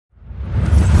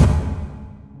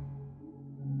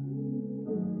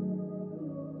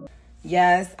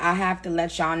Yes, I have to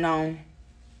let y'all know.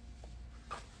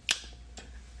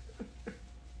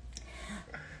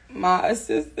 My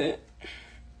assistant,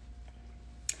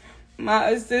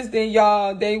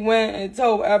 y'all, they went and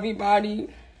told everybody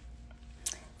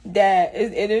that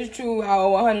it is true I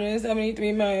owe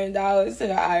 $173 million to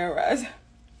the IRS.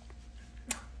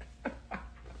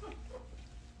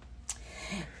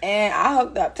 And I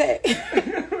hooked up Tay.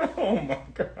 Oh my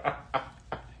God.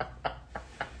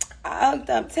 I hooked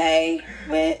up Tay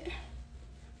with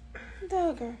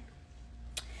Duggar.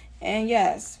 And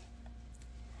yes,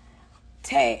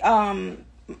 Tay,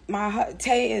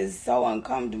 Tay is so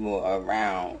uncomfortable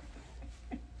around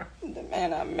the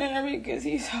man I married because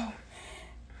he's so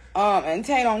and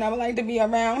Tay don't never like to be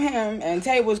around him. And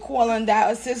Tay was calling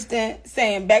that assistant,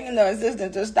 begging the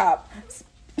assistant to stop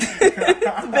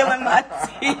spilling my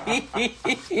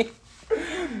tea.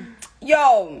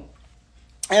 Yo,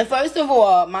 and first of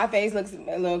all, my face looks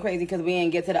a little crazy because we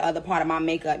didn't get to the other part of my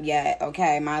makeup yet.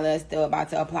 Okay, my list still about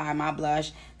to apply my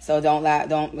blush, so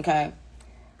okay.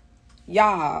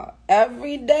 Y'all,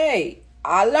 every day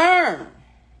I learn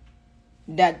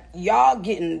that y'all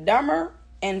getting dumber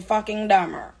and fucking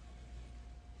dumber.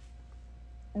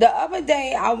 The other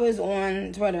day I was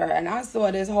on Twitter and I saw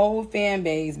this whole fan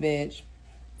base, bitch.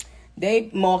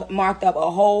 They marked up a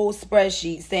whole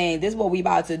spreadsheet saying this is what we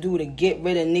about to do to get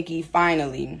rid of Nicki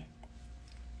finally.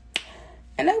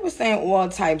 And they were saying all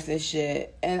types of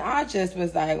shit. And I just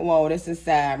was like, whoa, this is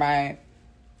sad, right?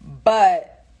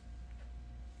 But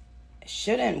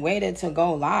shouldn't waited to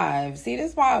go live. See,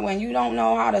 this part when you don't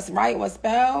know how to write or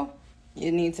spell,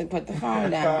 you need to put the phone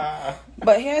down.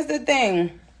 But here's the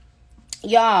thing.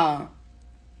 Y'all,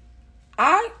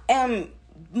 I am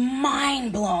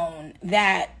mind blown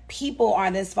that people are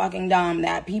this fucking dumb,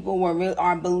 that people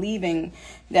are believing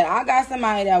that I got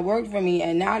somebody that worked for me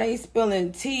and now they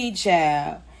spilling tea,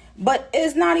 child. But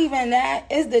it's not even that.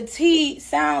 It's the tea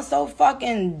sounds so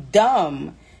fucking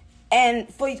dumb.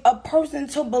 And for a person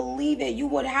to believe it, you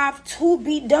would have to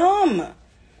be dumb.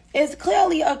 It's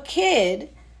clearly a kid.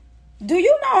 Do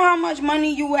you know how much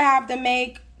money you would have to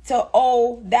make to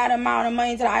owe that amount of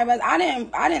money to the IRS?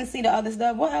 I didn't see the other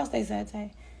stuff. What else they said,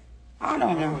 Tay? I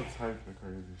don't know. All types of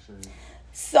crazy shit.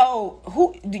 So,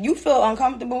 who do you feel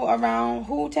uncomfortable around?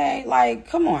 Who, Tay? Like,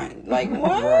 come on. Like,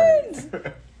 what?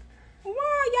 Right.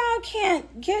 Why y'all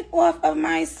can't get off of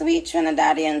my sweet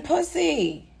Trinidadian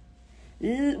pussy?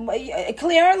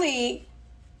 Clearly,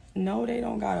 no, they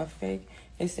don't got a fake.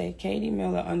 It say Katie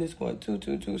Miller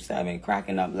 _2227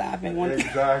 cracking up laughing.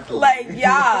 Exactly. Like,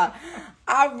 y'all,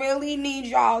 I really need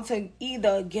y'all to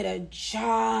either get a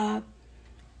job,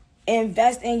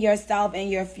 invest in yourself and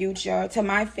your future. To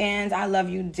my fans, I love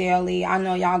you dearly. I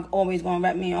know y'all always gonna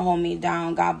rep me and hold me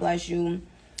down. God bless you.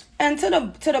 And to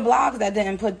the blogs that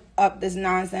didn't put up this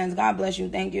nonsense, God bless you.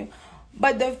 Thank you.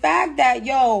 But the fact that,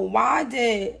 yo, why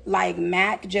did, like,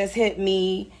 Mac just hit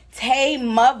me? Tay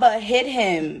mother hit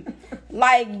him.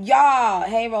 Like, y'all,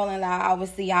 hey, Rolling Loud, I will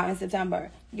see y'all in September.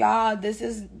 Y'all, this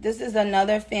is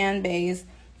another fan base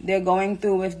they're going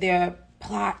through with their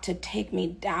plot to take me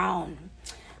down.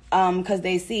 Because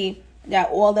they see that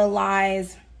all the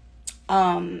lies,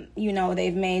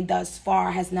 they've made thus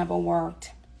far has never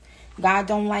worked. God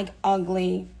don't like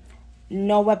ugly.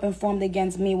 No weapon formed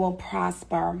against me will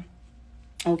prosper.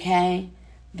 Okay?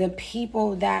 The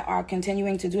people that are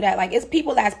continuing to do that, like, it's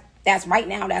people that's right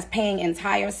now that's paying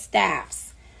entire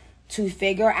staffs to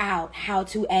figure out how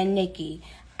to end Nicki.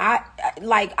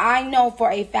 I know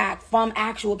for a fact from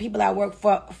actual people that work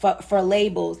for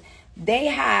labels, they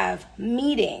have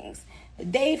meetings.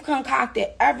 They've concocted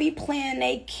every plan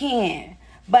they can.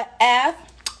 But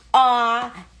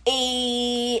AK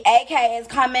is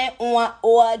coming on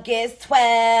August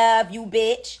 12th, you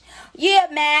bitch. Yeah,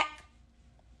 Mac.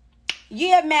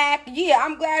 Yeah, Mac. Yeah,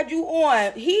 I'm glad you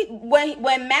on.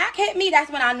 When Mac hit me, that's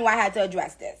when I knew I had to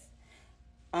address this.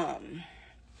 Yeah.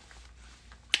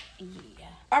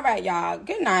 All right, y'all.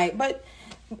 Good night. But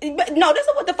no, this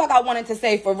is what the fuck I wanted to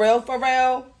say for real, for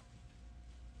real.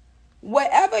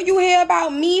 Whatever you hear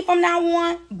about me from now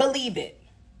on, believe it.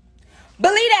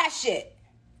 Believe that shit.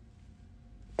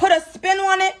 Put a spin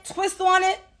on it, twist on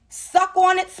it, suck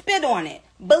on it, spit on it.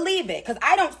 Believe it, because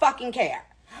I don't fucking care.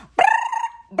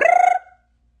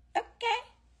 Okay.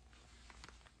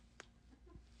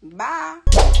 Bye.